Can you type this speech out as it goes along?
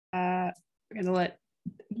We're going to let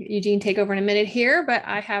Eugene take over in a minute here, but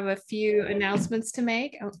I have a few announcements to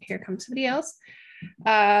make. Oh, here comes somebody else.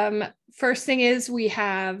 First thing is we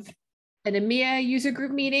have an EMEA user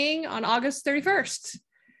group meeting on August 31st.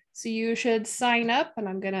 So you should sign up, and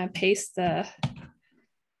I'm going to paste the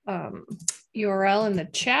URL in the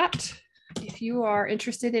chat. If you are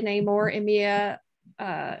interested in a more EMEA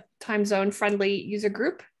time zone friendly user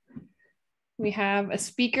group, we have a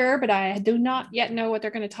speaker, but I do not yet know what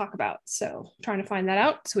they're going to talk about. So I'm trying to find that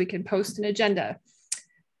out so we can post an agenda.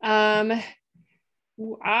 I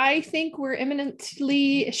think we're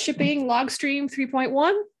imminently shipping Logstream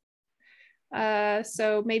 3.1.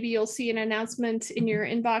 So maybe you'll see an announcement in your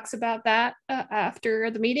inbox about that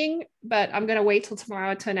after the meeting, but I'm going to wait till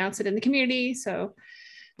tomorrow to announce it in the community so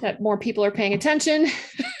that more people are paying attention.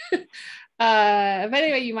 But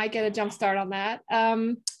anyway, you might get a jump start on that.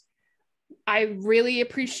 I really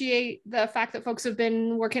appreciate the fact that folks have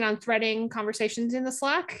been working on threading conversations in the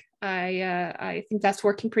Slack. I think that's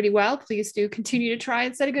working pretty well. Please do continue to try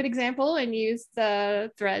and set a good example and use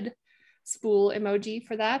the thread spool emoji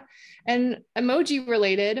for that. And emoji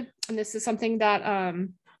related, and this is something that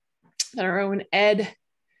that our own Ed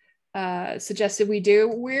suggested we do.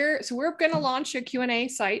 We're going to launch a Q&A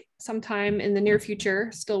site sometime in the near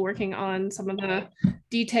future. Still working on some of the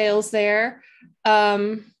details there.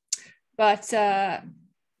 But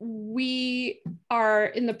we are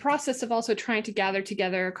in the process of also trying to gather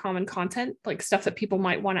together common content, like stuff that people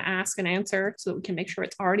might want to ask and answer so that we can make sure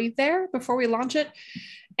it's already there before we launch it.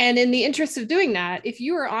 And in the interest of doing that, if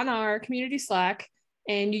you are on our community Slack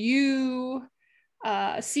and you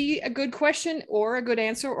see a good question or a good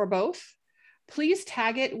answer or both, please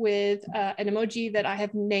tag it with an emoji that I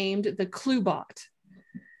have named the clue bot.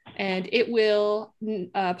 And it will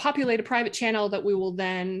populate a private channel that we will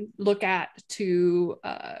then look at to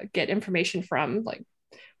get information from. Like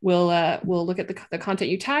we'll look at the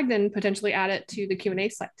content you tagged and potentially add it to the Q&A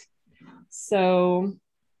site. So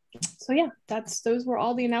yeah, those were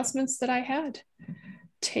all the announcements that I had.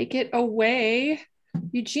 Take it away,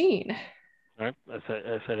 Eugene. All right, as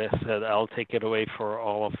I said, I'll take it away for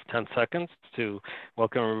all of 10 seconds to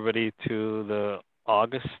welcome everybody to the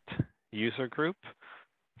August user group.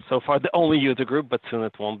 So far, the only user group, but soon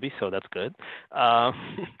it won't be, so that's good.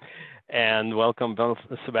 And welcome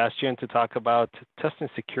Sebastian to talk about testing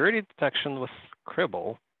security detection with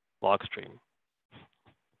Cribl Logstream.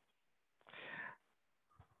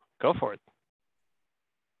 Go for it.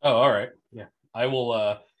 Oh, all right. Yeah, I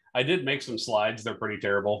will. I did make some slides. They're pretty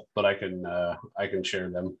terrible, but I can share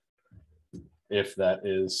them if that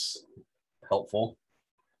is helpful.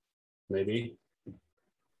 Maybe.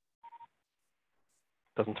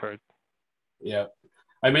 Doesn't hurt. Yeah,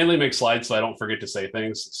 I mainly make slides so I don't forget to say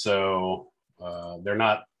things. So they're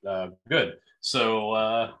not good.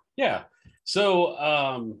 So yeah.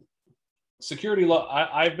 So security law.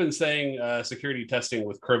 I've been saying security testing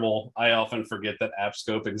with Cribl. I often forget that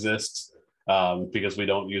AppScope exists because we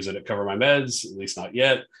don't use it at Cover My Meds, at least not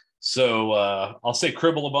yet. So I'll say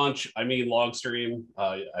Cribl a bunch. I mean Logstream.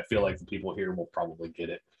 I feel like the people here will probably get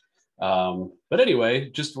it. But anyway,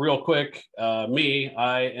 just real quick,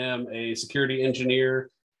 I am a security engineer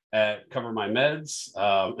at Cover My Meds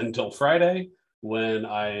until Friday, when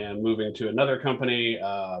I am moving to another company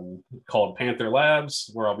called Panther Labs,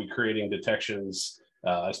 where I'll be creating detections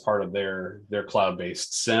as part of their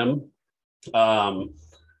cloud-based SIEM.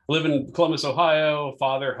 Live in Columbus, Ohio,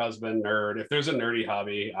 father, husband, nerd. If there's a nerdy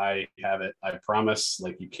hobby, I have it. I promise,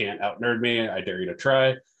 like, you can't out-nerd me. I dare you to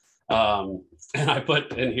try. And I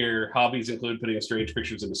put in here, hobbies include putting strange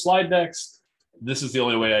pictures into slide decks. This is the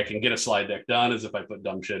only way I can get a slide deck done, is if I put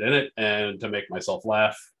dumb shit in it and to make myself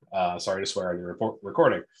laugh. Sorry to swear on your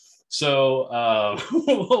recording. So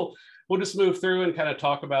we'll just move through and kind of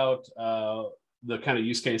talk about the kind of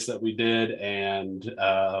use case that we did, and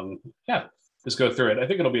yeah, just go through it. I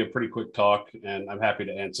think it'll be a pretty quick talk, and I'm happy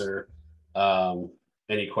to answer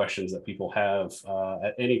any questions that people have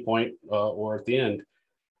at any point or at the end.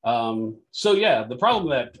 So yeah, the problem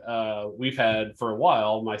that we've had for a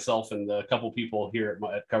while, myself and the couple people here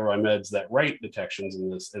at Cover My Meds that write detections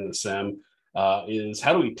in the SIEM, is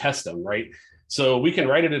how do we test them, right? So we can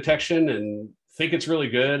write a detection and think it's really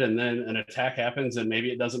good, and then an attack happens and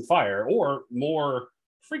maybe it doesn't fire. Or more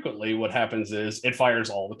frequently, what happens is it fires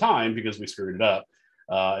all the time because we screwed it up,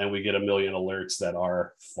 and we get a million alerts that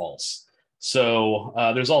are false. So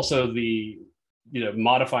there's also the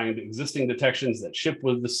modifying the existing detections that ship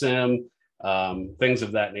with the SIEM, things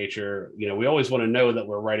of that nature. We always want to know that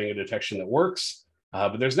we're writing a detection that works,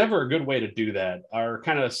 but there's never a good way to do that. Our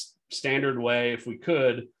kind of standard way, if we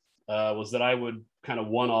could, was that I would kind of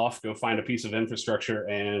one-off, go find a piece of infrastructure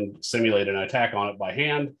and simulate an attack on it by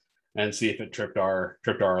hand and see if it tripped our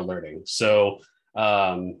alerting. So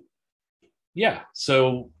yeah,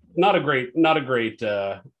 so not a great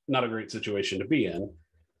situation to be in.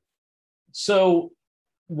 So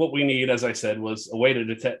what we need, as I said, was a way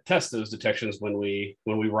to test those detections when we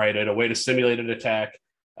write it, a way to simulate an attack.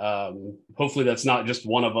 Hopefully that's not just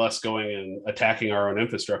one of us going and attacking our own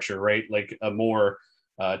infrastructure, right? Like a more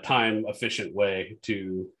time efficient way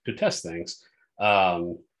to test things.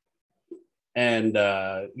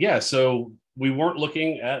 Yeah, so we weren't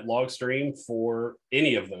looking at Logstream for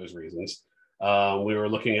any of those reasons. We were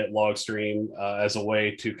looking at Logstream as a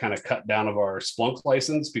way to kind of cut down of our Splunk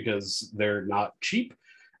license because they're not cheap.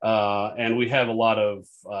 And we have a lot of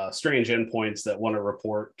strange endpoints that want to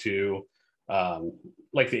report to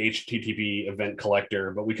like the HTTP event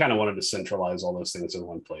collector, but we kind of wanted to centralize all those things in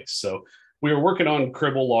one place. So we were working on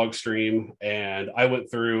Cribl Logstream, and I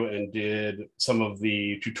went through and did some of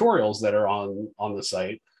the tutorials that are on the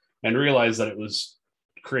site and realized that it was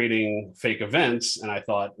creating fake events. And I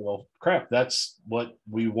thought, well, crap, that's what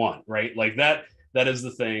we want, right? Like that is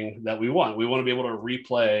the thing that we want. We want to be able to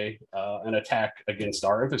replay an attack against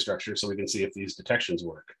our infrastructure so we can see if these detections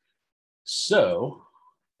work. So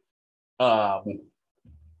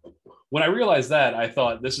when I realized that, I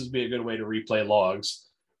thought this would be a good way to replay logs.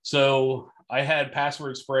 So I had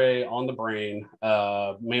password spray on the brain,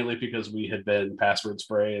 mainly because we had been password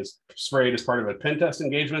sprayed as part of a pen test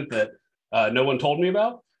engagement that no one told me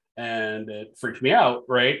about. And it freaked me out,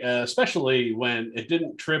 right? Especially when it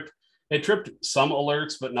didn't trip. It tripped some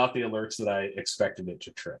alerts, but not the alerts that I expected it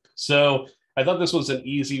to trip. So I thought this was an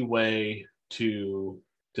easy way to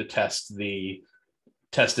test it,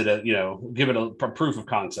 give it a proof of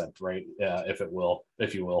concept, right? If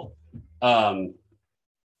you will.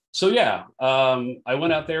 So yeah, I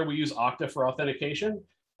went out there. We use Okta for authentication.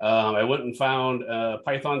 I went and found a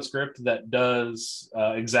Python script that does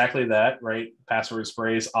exactly that, right? Password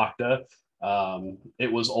sprays Okta.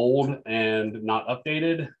 It was old and not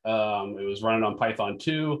updated. It was running on Python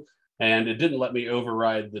 2, and it didn't let me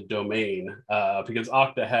override the domain because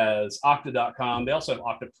Okta has okta.com. They also have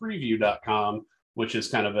oktapreview.com, which is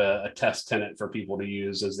kind of a test tenant for people to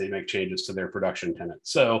use as they make changes to their production tenant.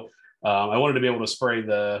 So I wanted to be able to spray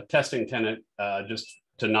the testing tenant just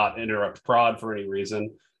to not interrupt prod for any reason.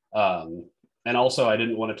 And also I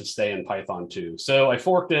didn't want it to stay in Python 2. So I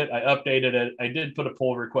forked it, I updated it. I did put a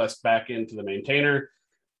pull request back into the maintainer.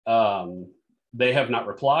 They have not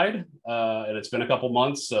replied, and it's been a couple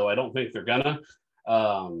months, so I don't think they're gonna.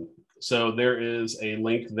 So there is a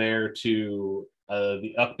link there to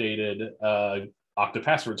the updated Okta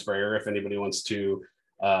password sprayer if anybody wants to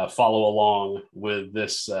follow along with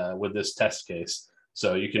this test case.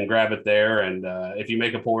 So you can grab it there, and if you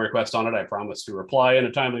make a pull request on it, I promise to reply in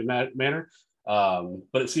a timely manner.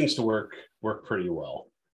 But it seems to work pretty well.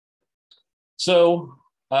 So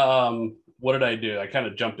what did I do? I kind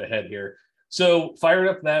of jumped ahead here. So fired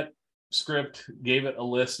up that script, gave it a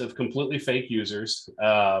list of completely fake users,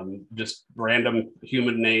 just random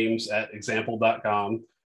human names at example.com,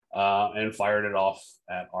 and fired it off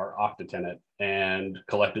at our Okta tenant and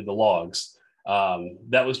collected the logs.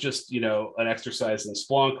 That was just, an exercise in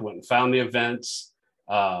Splunk. Went and found the events.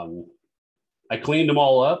 I cleaned them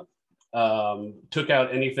all up, took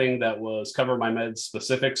out anything that was Cover My Meds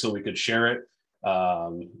specific so we could share it,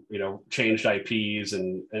 changed IPs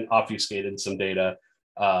and obfuscated some data,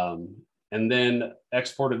 and then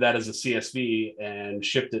exported that as a CSV and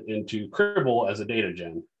shipped it into Cribl as a data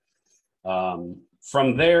gen.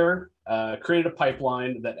 From there, created a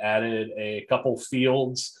pipeline that added a couple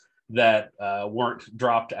fields that weren't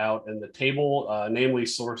dropped out in the table, namely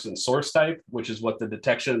source and source type, which is what the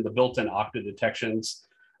built-in Okta detections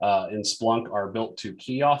in Splunk are built to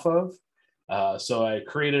key off of. So I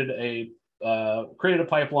created a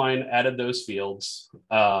pipeline, added those fields,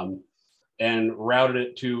 and routed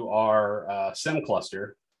it to our SIM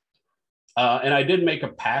cluster. And I did make a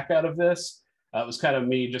pack out of this. It was kind of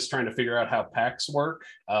me just trying to figure out how packs work.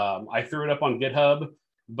 I threw it up on GitHub,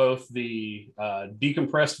 both the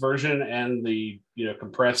decompressed version and the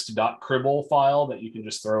compressed .cribl file that you can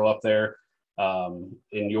just throw up there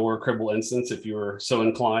in your Cribl instance if you're so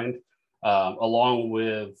inclined, along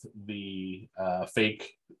with the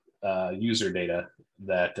fake user data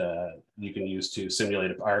that you can use to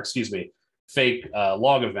simulate, fake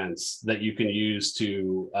log events that you can use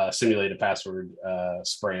to simulate a password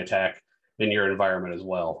spray attack in your environment as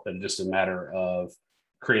well. And just a matter of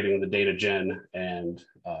creating the data gen and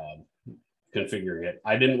configuring it.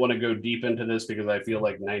 I didn't want to go deep into this because I feel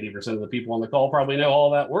like 90% of the people on the call probably know all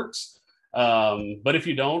that works. But if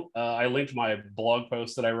you don't, I linked my blog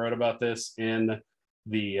post that I wrote about this in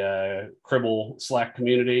the Cribl Slack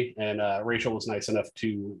community, and Rachel was nice enough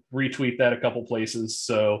to retweet that a couple places.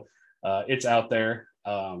 So it's out there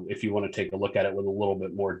if you want to take a look at it with a little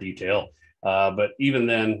bit more detail. But even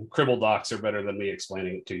then, Cribl docs are better than me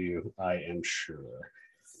explaining it to you, I am sure.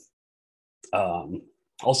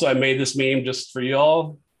 Also, I made this meme just for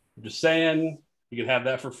y'all. Just saying, you can have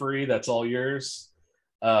that for free. That's all yours.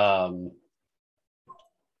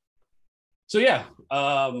 So yeah,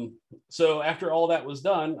 so after all that was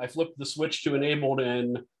done, I flipped the switch to enabled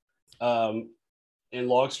in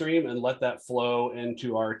Logstream and let that flow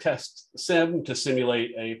into our test sim to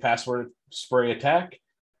simulate a password spray attack.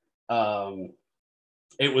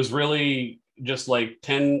 It was really just like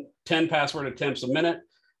 10 password attempts a minute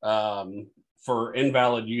for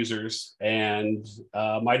invalid users, and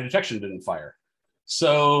my detection didn't fire.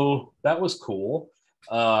 So that was cool.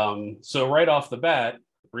 So right off the bat,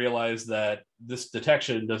 realized that this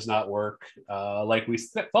detection does not work like we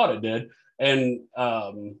thought it did. And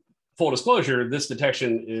full disclosure, this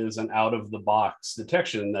detection is an out of the box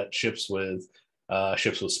detection that ships with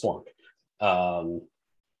Splunk.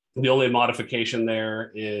 The only modification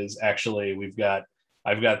there is actually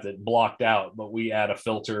I've got that blocked out, but we add a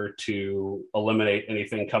filter to eliminate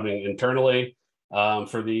anything coming internally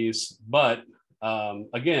for these. But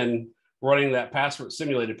again, running that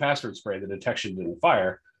simulated password spray, the detection didn't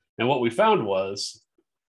fire. And what we found was,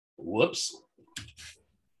 and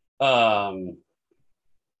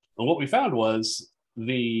what we found was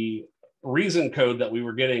the reason code that we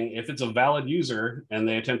were getting, if it's a valid user and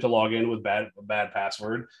they attempt to log in with bad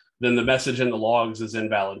password, then the message in the logs is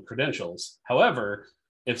invalid credentials. However,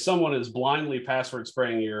 if someone is blindly password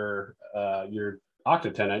spraying your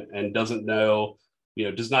Okta tenant and doesn't know,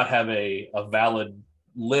 does not have a valid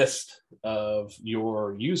list of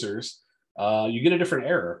your users, you get a different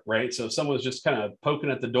error, right? So if someone's just kind of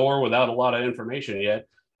poking at the door without a lot of information yet,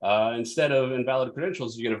 instead of invalid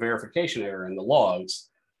credentials, you get a verification error in the logs.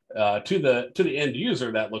 To the end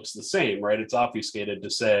user, that looks the same, right? It's obfuscated to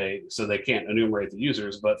say so they can't enumerate the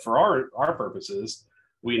users, but for our purposes,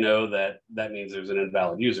 we know that means there's an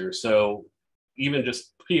invalid user. So even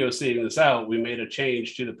just POCing this out, we made a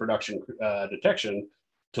change to the production detection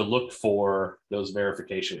to look for those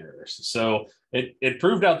verification errors. So it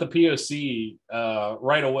proved out the POC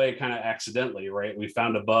right away, kind of accidentally, right? We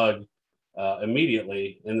found a bug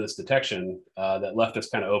immediately in this detection that left us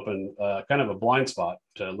kind of open, kind of a blind spot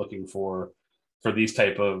to looking for these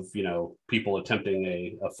type of people attempting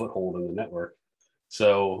a foothold in the network.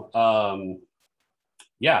 So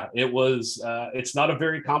yeah, it was. It's not a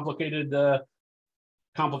very complicated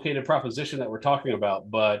proposition that we're talking about,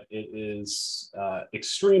 but it is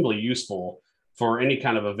extremely useful for any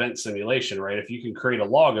kind of event simulation, right? If you can create a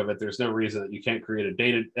log of it, there's no reason that you can't create a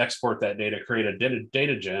data, export that data, create a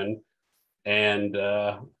data gen, and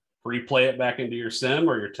replay it back into your sim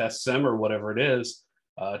or your test sim or whatever it is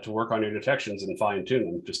to work on your detections and fine tune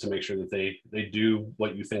them just to make sure that they do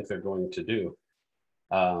what you think they're going to do.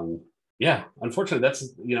 Yeah, unfortunately,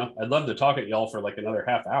 that's, I'd love to talk at y'all for like another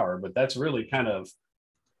half hour, but that's really kind of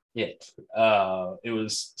it. It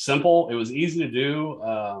was simple. It was easy to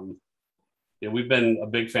do. We've been a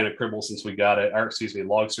big fan of Cribl since we got it, or excuse me,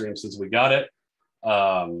 Logstream since we got it.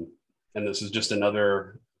 And this is just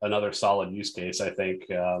another solid use case, I think.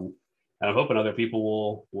 And I'm hoping other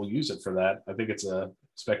people will use it for that. I think it's a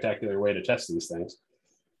spectacular way to test these things.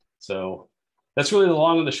 So that's really the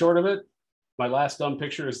long and the short of it. My last dumb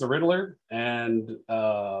picture is the Riddler, and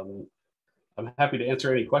I'm happy to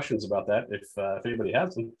answer any questions about that if anybody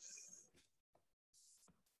has them.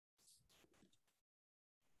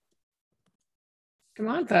 Come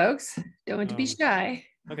on, folks. Don't want to be shy.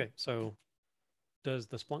 Okay, so does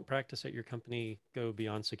the Splunk practice at your company go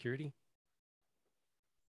beyond security?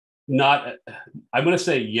 Not, I'm going to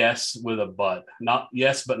say yes with a but. Not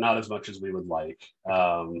yes, but not as much as we would like.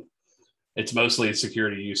 It's mostly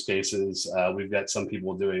security use cases. We've got some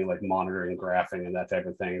people doing like monitoring, graphing, and that type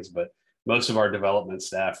of things, but most of our development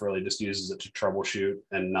staff really just uses it to troubleshoot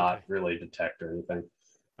and not really detect or anything.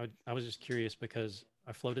 I was just curious because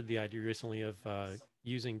I floated the idea recently of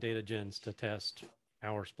using data gens to test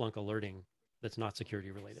our Splunk alerting that's not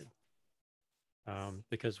security related.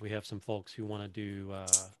 Because we have some folks who want to do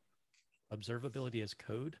observability as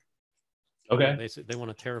code. Okay. They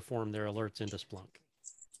want to terraform their alerts into Splunk.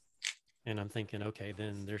 And I'm thinking, okay,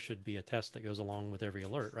 then there should be a test that goes along with every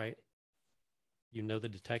alert, right? You know the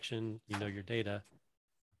detection, you know your data.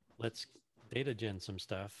 Let's data gen some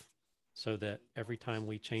stuff so that every time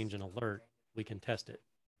we change an alert, we can test it.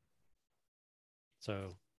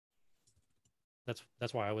 So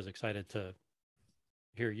that's why I was excited to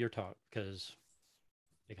hear your talk, because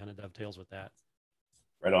it kind of dovetails with that.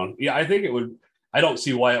 Right on. Yeah, I think it would. I don't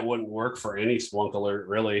see why it wouldn't work for any Splunk alert,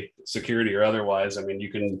 really, security or otherwise. I mean,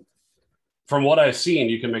 you can, from what I've seen,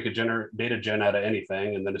 you can make a data gen out of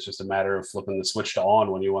anything, and then it's just a matter of flipping the switch to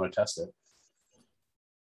on when you want to test it.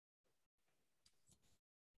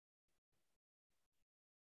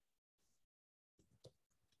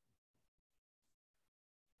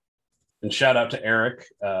 And shout out to Eric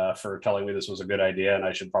for telling me this was a good idea, and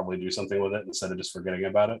I should probably do something with it instead of just forgetting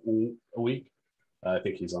about it in a week. I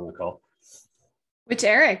think he's on the call. Which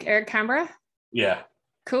Eric? Eric Canberra? Yeah.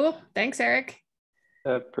 Cool. Thanks, Eric.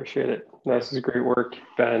 Appreciate it. This is great work,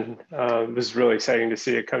 Ben. It was really exciting to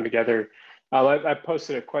see it come together. I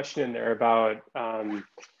posted a question in there about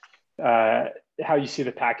how you see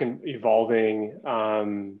the pack evolving,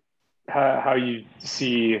 how you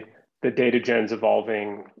see the data gens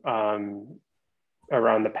evolving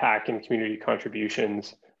around the pack and community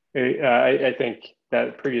contributions. I think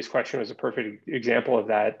that previous question was a perfect example of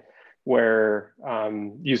that, where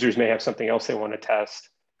users may have something else they want to test,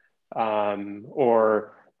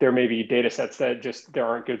 or there may be data sets that just there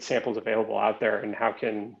aren't good samples available out there, and how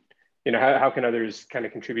can others kind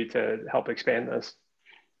of contribute to help expand this?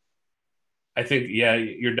 I think, yeah,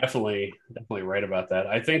 you're definitely right about that.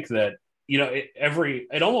 I think that,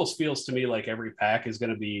 it almost feels to me like every pack is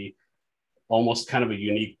going to be almost kind of a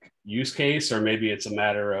unique use case, or maybe it's a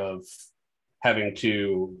matter of having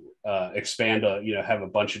to expand, have a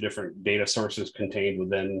bunch of different data sources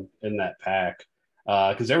contained in that pack.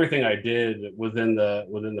 Because everything I did within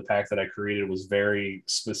the pack that I created was very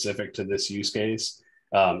specific to this use case,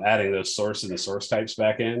 adding those sources and source types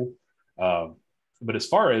back in. But as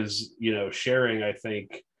far as sharing, I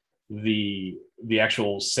think the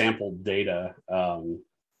actual sample data,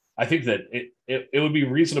 I think that it would be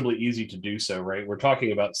reasonably easy to do so, right? We're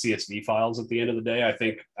talking about CSV files at the end of the day. I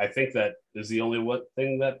think that is the only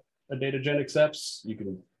thing that a data gen accepts. You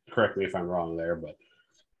can correct me if I'm wrong there, but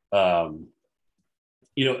I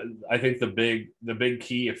think the big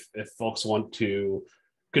key, if folks want to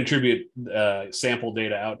contribute sample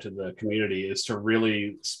data out to the community, is to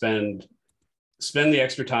really spend the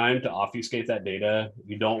extra time to obfuscate that data.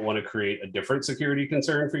 You don't want to create a different security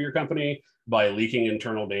concern for your company by leaking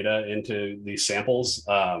internal data into these samples.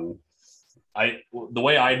 The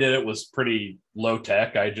way I did it was pretty low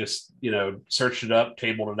tech. I just, searched it up,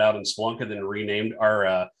 tabled it out in Splunk, and then renamed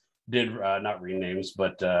not renames,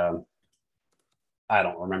 but I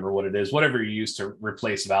don't remember what it is, whatever you use to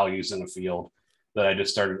replace values in a field, that I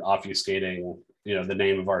just started obfuscating, the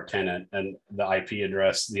name of our tenant and the IP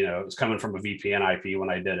address. It was coming from a VPN IP when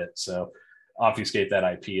I did it. So obfuscate that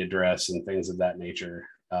IP address and things of that nature.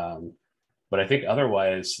 But I think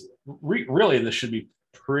otherwise, really, this should be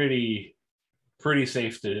pretty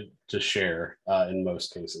safe to share in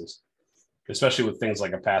most cases, especially with things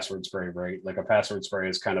like a password spray, right? Like a password spray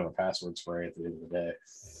is kind of a password spray at the end of the day.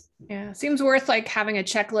 Yeah, seems worth like having a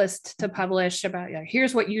checklist to publish about,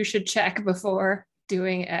 here's what you should check before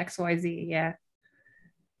doing XYZ. Yeah.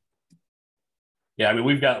 Yeah, I mean,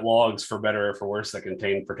 we've got logs, for better or for worse, that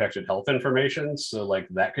contain protected health information. So like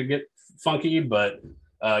that could get funky, but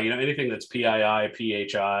anything that's PII,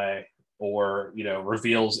 PHI, or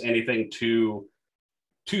reveals anything too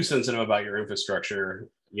sensitive about your infrastructure,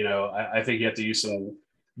 I think you have to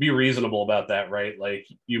be reasonable about that, right? Like,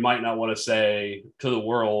 you might not want to say to the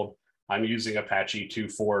world, I'm using Apache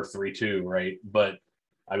 2432, right? But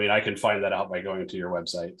I mean, I can find that out by going to your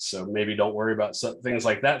website. So maybe don't worry about things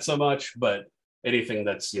like that so much, but anything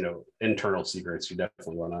that's, internal secrets, you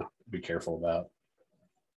definitely want to be careful about.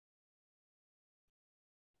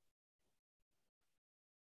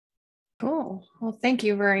 Cool. Well, thank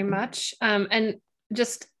you very much. And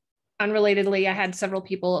just unrelatedly, I had several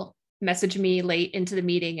people message me late into the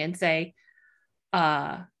meeting and say,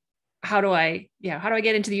 how do I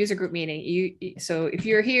get into the user group meeting? So if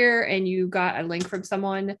you're here and you got a link from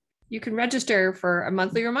someone, you can register for a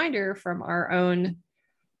monthly reminder from our own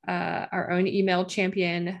email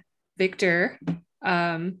champion, Victor,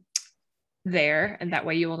 there. And that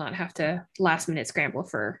way you will not have to last minute scramble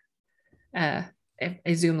for a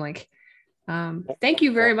Zoom link. Thank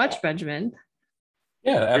you very much, Benjamin.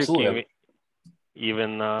 Yeah, absolutely.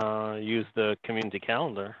 Even use the community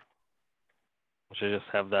calendar, which I just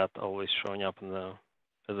have that always showing up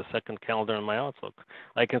as a second calendar in my Outlook.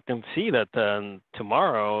 I can see that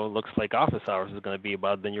tomorrow looks like office hours is going to be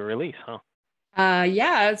about the new release, huh?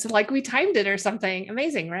 Yeah, it's like we timed it or something.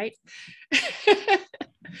 Amazing, right?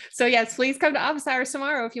 So yes, please come to office hours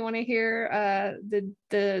tomorrow if you want to hear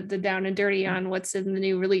the down and dirty on what's in the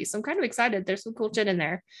new release. I'm kind of excited. There's some cool shit in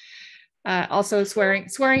there. Also,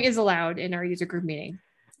 swearing is allowed in our user group meeting.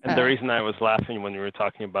 And the reason I was laughing when we were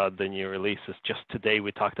talking about the new release is just today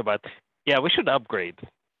we talked about, yeah, we should upgrade.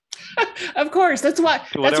 Of course, that's why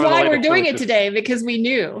we're doing it today, because we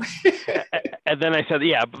knew. And then I said,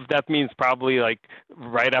 yeah, but that means probably like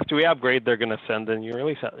right after we upgrade, they're going to send a new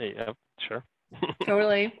release out. Yeah, sure.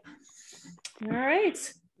 Totally. All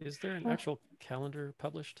right. Is there an actual calendar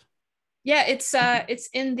published? Yeah, it's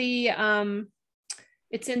in the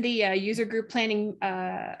user group planning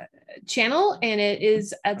channel, and it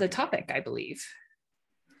is at the topic, I believe.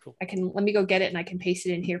 Cool. Let me go get it, and I can paste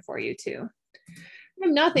it in here for you too.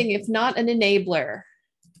 I'm nothing if not an enabler.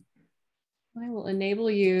 I will enable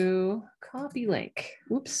you. Copy link.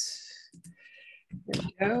 Oops. There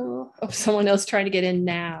we go. Oh, someone else trying to get in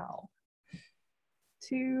now.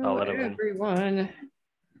 To everyone.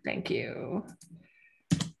 Thank you.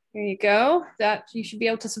 There you go. That you should be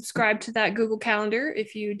able to subscribe to that Google Calendar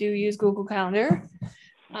if you do use Google Calendar.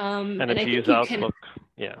 And if you use Outlook,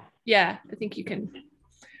 yeah, I think you can.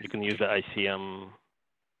 You can use the ICM.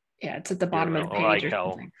 Yeah, it's at the bottom of the page.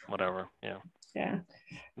 Or whatever. Yeah. Yeah.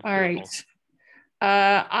 It's all right.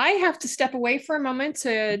 I have to step away for a moment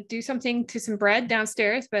to do something to some bread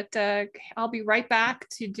downstairs, but I'll be right back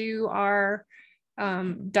to do our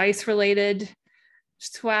dice related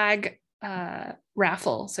swag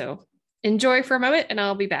raffle. So enjoy for a moment and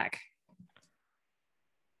I'll be back.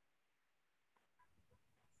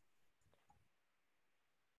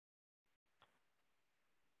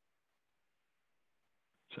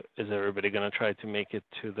 So is everybody going to try to make it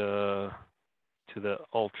to the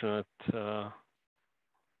alternate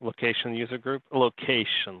location user group?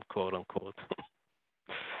 Location, quote unquote,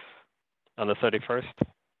 on the 31st?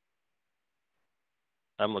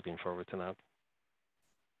 I'm looking forward to that.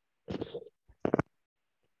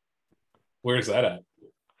 Where's that at?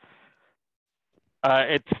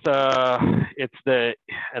 It's the,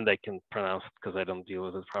 and I can pronounce it because I don't deal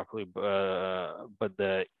with it properly, but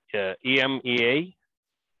the EMEA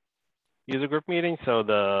user group meeting. So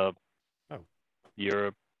the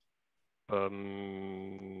Europe,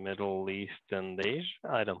 Middle East, and Asia.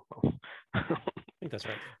 I don't know. I think that's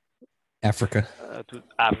right. Africa.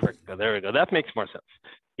 Africa. There we go. That makes more sense.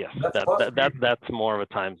 Yes, that's more of a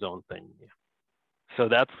time zone thing. Yeah. So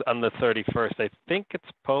that's on the 31st. I think it's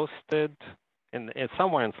posted it's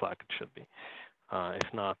somewhere in Slack. It should be.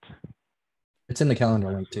 If not, it's in the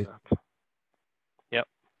calendar link too. Yep.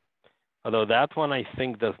 Although that one I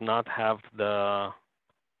think does not have the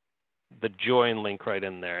join link right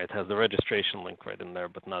in there. It has the registration link right in there,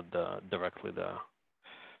 but not directly the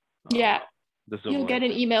Zoom You'll link. get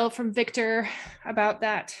an email from Victor about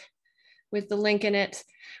that with the link in it.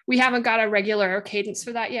 We haven't got a regular cadence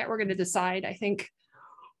for that yet. We're going to decide, I think.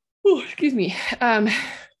 Oh, excuse me.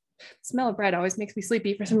 Smell of bread always makes me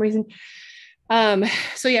sleepy for some reason.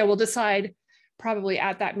 So yeah, we'll decide probably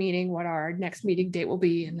at that meeting what our next meeting date will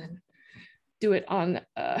be, and then do it on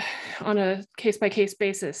a case-by-case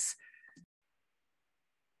basis.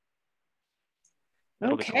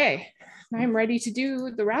 Okay, I'm ready to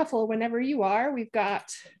do the raffle whenever you are. What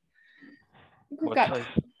size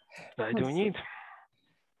die do we need?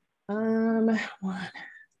 Let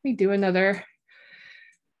me do another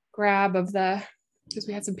grab of because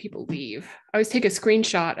we had some people leave. I always take a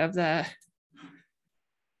screenshot of the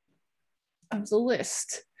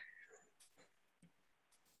list.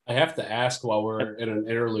 I have to ask while we're in an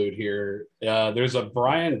interlude here. There's a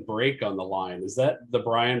Brian Brake on the line. Is that the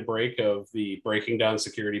Brian Brake of the Breaking Down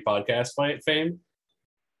Security podcast fame?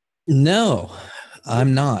 No,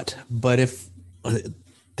 I'm not. But if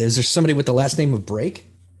there's somebody with the last name of Brake?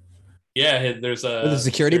 Yeah, there's a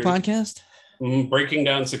security podcast. Breaking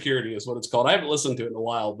Down Security is what it's called. I haven't listened to it in a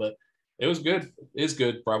while, but it was good. It's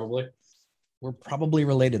good, probably. We're probably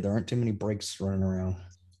related. There aren't too many breaks running around.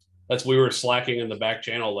 We were slacking in the back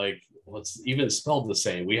channel, like, what's even spelled the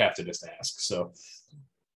same? We have to just ask. So,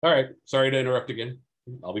 all right. Sorry to interrupt again.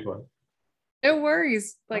 I'll be quiet. No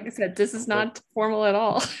worries. Like I said, this is not formal at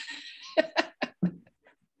all.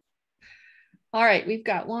 All right, we've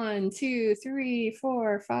got 1, 2, 3,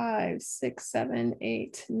 4, 5, 6, 7,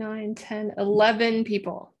 8, 9, 10, 11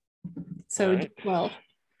 people. So right. D12.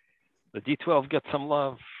 The D12 gets some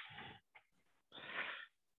love.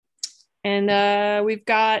 And we've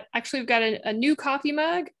got a new coffee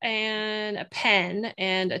mug and a pen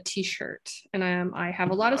and a t-shirt. And I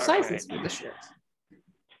have a lot of sizes for the shirt.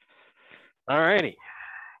 All righty,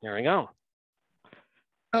 here we go.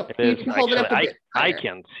 Oh, you can hold it up a bit I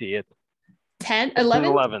can't see it. 10, 11?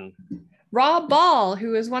 11. Rob Ball,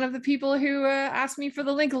 who is one of the people who asked me for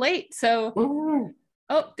the link late. So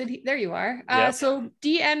Oh, there you are. Yep. So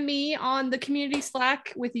DM me on the community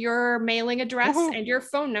Slack with your mailing address and your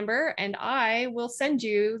phone number, and I will send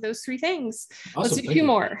you those 3 things. Awesome, Let's do thank 2 you.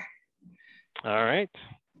 more. All right.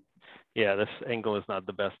 Yeah, this angle is not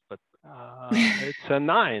the best, but it's a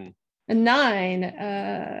 9. A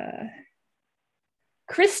 9.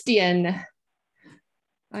 Christian.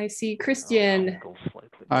 I see Christian.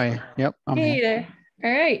 Hi. Yep. I'm Hey here. there.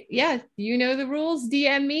 All right. Yeah, you know the rules.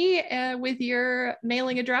 DM me with your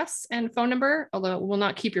mailing address and phone number, although we'll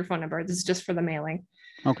not keep your phone number. This is just for the mailing.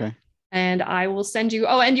 Okay. And I will send you,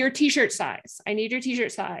 and your t-shirt size. I need your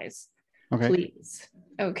t-shirt size, Okay. please.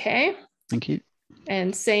 Okay. Thank you.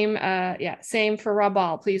 And same for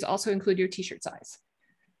Rabal. Please also include your t-shirt size.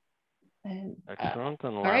 And, Excellent.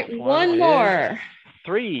 And all right, last one more.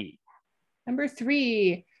 3. Number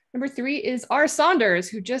 3. Number 3 is R. Saunders,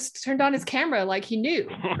 who just turned on his camera like he knew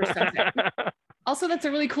for something. Also, that's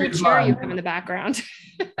a really cool chair you have in the background.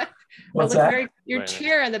 What's that? Your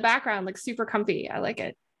chair in the background looks super comfy. I like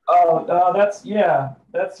it. Oh,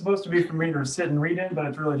 that's supposed to be for me to sit and read in, but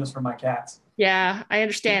it's really just for my cats. Yeah, I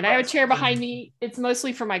understand. I have a chair behind me. It's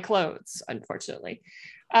mostly for my clothes, unfortunately.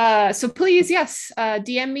 So please, yes,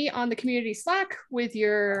 DM me on the community Slack with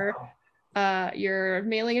your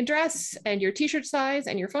mailing address and your t-shirt size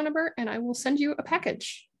and your phone number, and I will send you a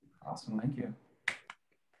package. Awesome, thank you.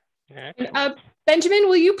 And, Benjamin,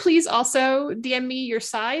 will you please also DM me your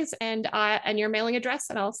size and your mailing address,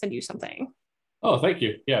 and I'll send you something. Oh, thank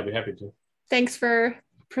you. Yeah, I'd be happy to. Thanks for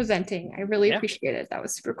presenting. I really appreciate it. That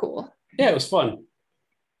was super cool. Yeah, it was fun.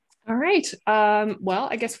 All right. Well,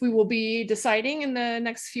 I guess we will be deciding in the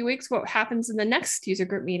next few weeks what happens in the next user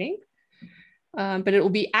group meeting. But it will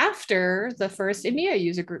be after the first EMEA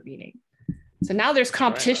user group meeting. So now there's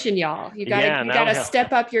competition, y'all. You gotta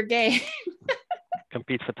step up your game.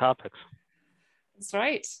 Compete for topics. That's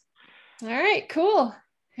right. All right, cool.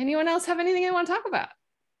 Anyone else have anything they want to talk about?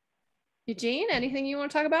 Eugene, anything you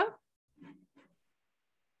want to talk about?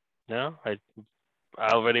 No, I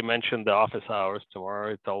already mentioned the office hours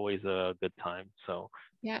tomorrow. It's always a good time. So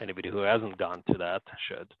anybody who hasn't gone to that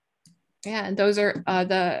should. Yeah, and those are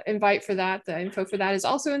the invite for that. The info for that is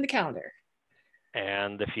also in the calendar.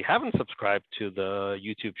 And if you haven't subscribed to the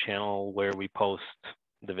YouTube channel where we post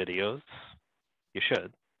the videos, you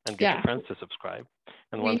should, and get your friends to subscribe.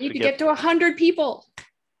 And we need to get to 100 people.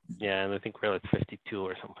 Yeah, and I think we're at 52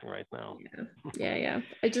 or something right now. Yeah.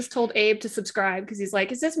 I just told Abe to subscribe because he's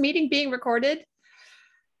like, is this meeting being recorded?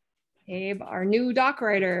 Abe, our new doc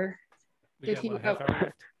writer. Did he?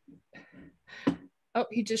 Oh,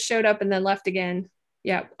 he just showed up and then left again.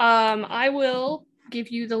 Yeah. I will give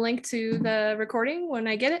you the link to the recording when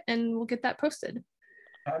I get it, and we'll get that posted.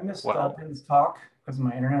 I missed Ben's talk because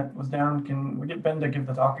my internet was down. Can we get Ben to give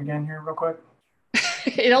the talk again here real quick?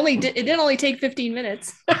 It did only take 15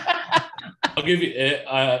 minutes. I'll give you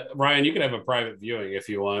Ryan, you can have a private viewing if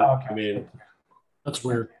you want. Okay. I mean, that's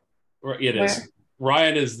weird. It is.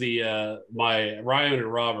 Ryan is Ryan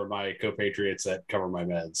and Rob are my co-patriots that cover my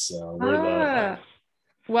meds. So we're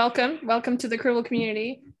welcome to the Cribl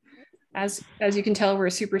community. As you can tell, we're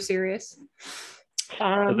super serious.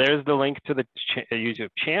 So there's the link to the YouTube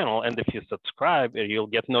channel, and if you subscribe, you'll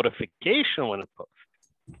get notification when it posts.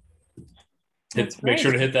 Make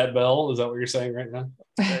sure to hit that bell. Is that what you're saying right now?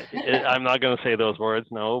 I'm not going to say those words,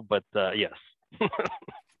 no, but yes.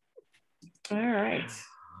 All right.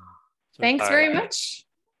 Thanks very much.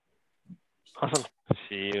 Awesome.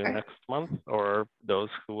 See you next month, or those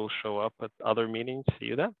who will show up at other meetings. See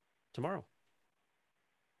you then. Tomorrow.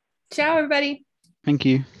 Ciao, everybody. Thank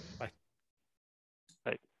you.